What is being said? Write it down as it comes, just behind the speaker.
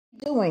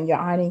doing? You're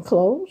ironing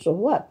clothes or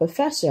what?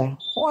 Professor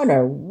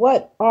Horner,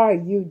 what are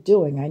you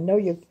doing? I know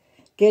you're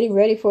getting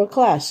ready for a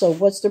class, so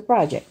what's the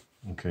project?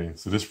 Okay,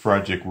 so this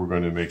project we're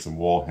going to make some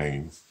wall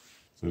hangings.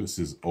 So this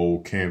is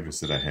old canvas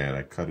that I had.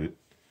 I cut it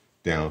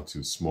down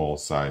to small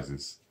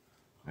sizes.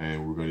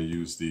 And we're going to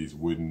use these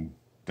wooden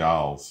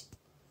dowels.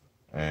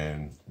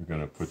 And we're going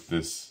to put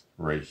this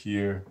right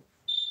here.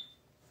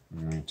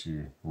 We're going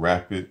to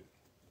wrap it.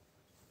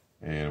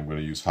 And I'm going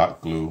to use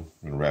hot glue.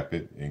 I'm going to wrap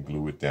it and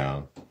glue it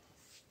down.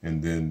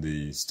 And then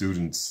the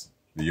students,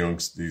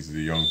 these are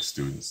the young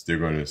students, they're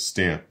going to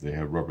stamp. They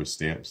have rubber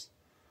stamps.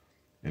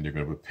 And they're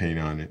going to put paint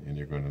on it. And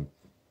they're going to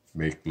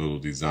make little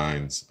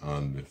designs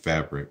on the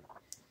fabric.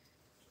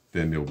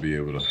 Then they'll be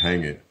able to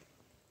hang it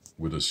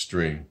with a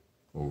string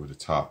over the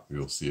top.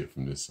 You'll see it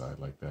from this side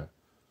like that.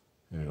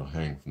 And it'll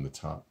hang from the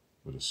top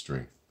with a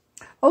string.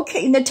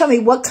 Okay, now tell me,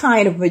 what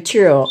kind of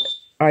material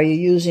are you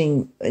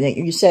using?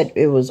 You said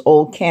it was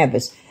old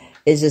canvas.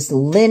 Is this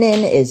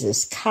linen? Is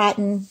this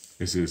cotton?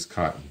 This is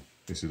cotton.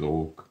 This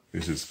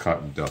is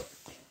cotton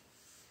duff.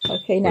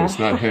 Okay, now. But it's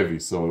not heavy,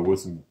 so it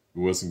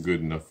wasn't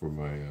good enough for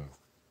my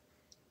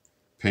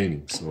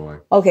painting.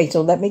 Okay,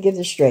 so let me get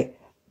this straight.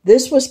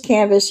 This was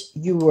canvas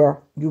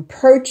you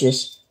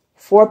purchased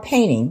for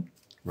painting.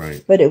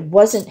 Right. But it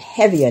wasn't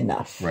heavy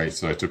enough. Right,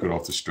 so I took it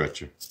off the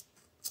stretcher.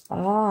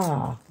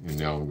 Ah. And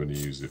now I'm going to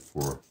use it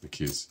for the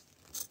kids.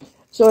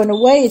 So in a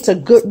way, it's a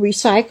good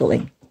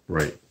recycling.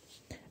 Right.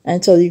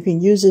 And so you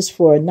can use this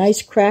for a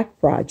nice craft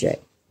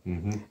project.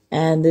 Mm-hmm.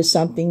 And there's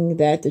something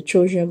that the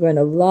children are going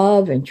to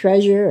love and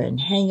treasure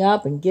and hang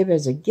up and give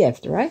as a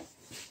gift, right?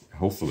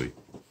 Hopefully.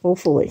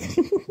 Hopefully.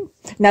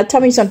 Now tell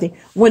me something.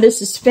 When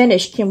this is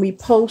finished, can we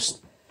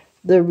post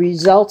the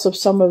results of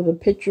some of the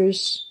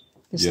pictures?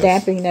 The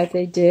stamping that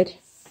they did?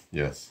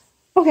 Yes.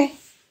 Okay.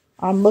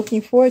 I'm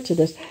looking forward to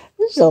this.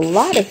 There's a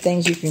lot of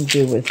things you can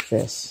do with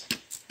this.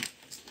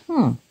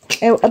 And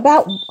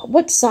about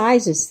what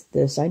size is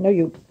this? I know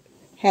you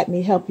had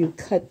me help you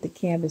cut the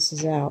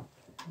canvases out.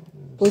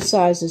 What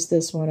size is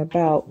this one?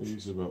 About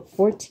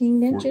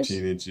 14 inches?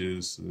 14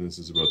 inches. And this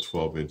is about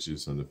 12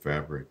 inches on the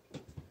fabric.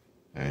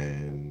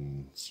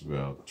 And it's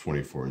about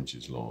 24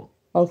 inches long.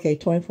 Okay,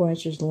 24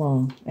 inches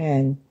long.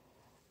 And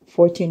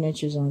 14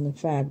 inches on the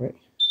fabric.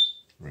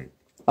 Right.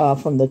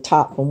 From the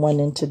top, from one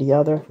end to the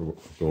other.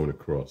 Going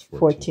across.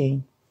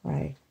 14.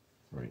 Right.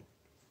 Right.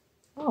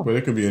 Oh. But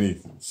it can be any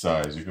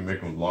size. You can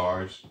make them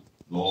large,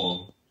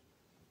 long.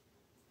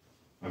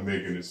 I'm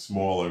making it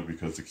smaller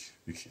because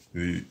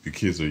the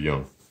kids are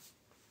young.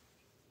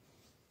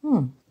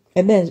 And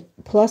then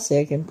plus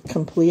they can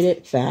complete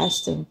it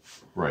fast and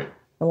right.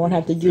 I won't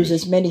have to use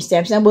as many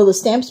stamps. Now, will the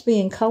stamps be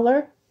in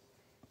color?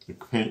 The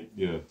paint,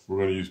 yeah. We're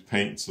going to use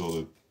paint so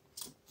that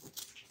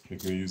they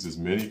can use as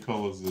many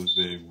colors as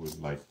they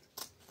would like.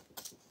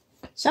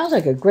 Sounds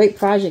like a great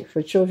project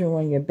for children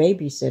when you're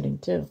babysitting,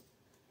 too.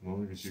 Well,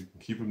 because you can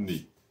keep them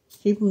neat.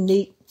 Keep them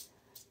neat.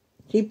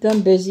 Keep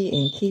them busy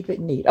and keep it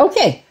neat.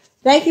 Okay.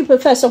 Thank you,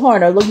 Professor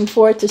Horner. Looking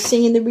forward to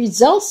seeing the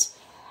results.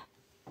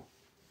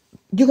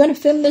 You're going to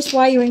film this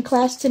while you're in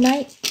class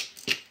tonight?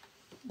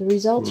 The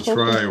results? We'll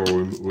try,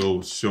 or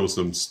we'll show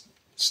some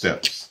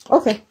steps.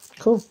 Okay,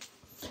 cool.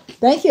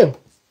 Thank you.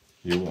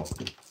 You're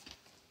welcome.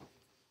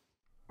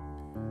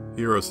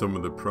 Here are some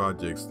of the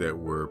projects that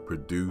were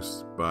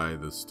produced by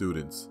the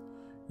students.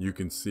 You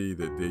can see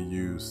that they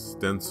use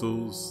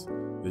stencils,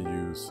 they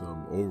use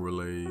some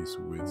overlays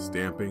with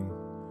stamping,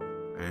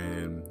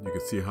 and you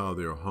can see how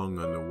they're hung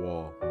on the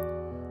wall.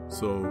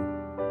 So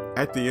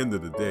at the end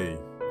of the day,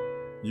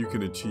 you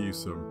can achieve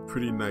some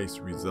pretty nice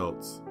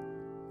results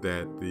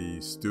that the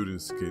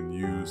students can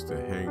use to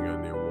hang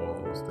on their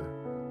walls to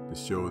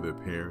show their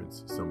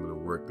parents some of the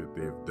work that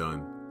they've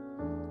done.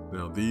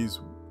 Now these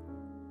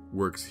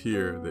works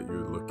here that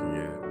you're looking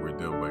at were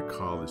done by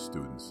college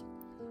students,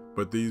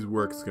 but these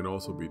works can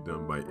also be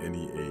done by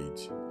any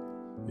age.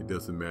 It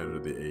doesn't matter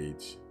the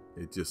age.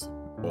 It just,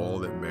 all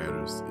that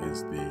matters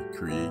is the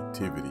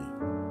creativity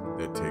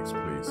that takes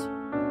place